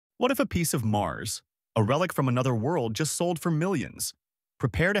What if a piece of Mars, a relic from another world, just sold for millions?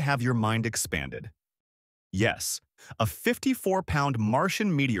 Prepare to have your mind expanded. Yes, a 54-pound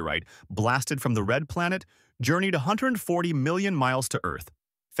Martian meteorite blasted from the red planet journeyed 140 million miles to Earth,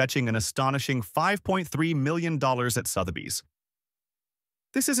 fetching an astonishing $5.3 million at Sotheby's.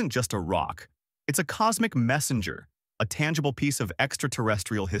 This isn't just a rock. It's a cosmic messenger, a tangible piece of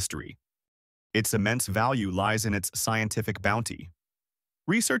extraterrestrial history. Its immense value lies in its scientific bounty.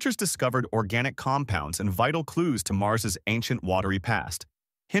 Researchers discovered organic compounds and vital clues to Mars's ancient watery past,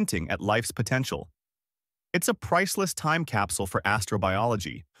 hinting at life's potential. It's a priceless time capsule for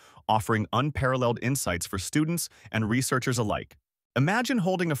astrobiology, offering unparalleled insights for students and researchers alike. Imagine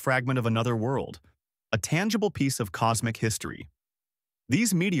holding a fragment of another world, a tangible piece of cosmic history.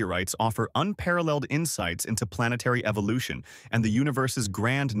 These meteorites offer unparalleled insights into planetary evolution and the universe's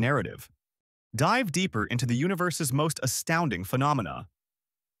grand narrative. Dive deeper into the universe's most astounding phenomena.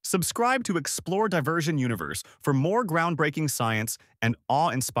 Subscribe to Explore Diversion Universe for more groundbreaking science and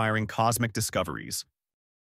awe-inspiring cosmic discoveries.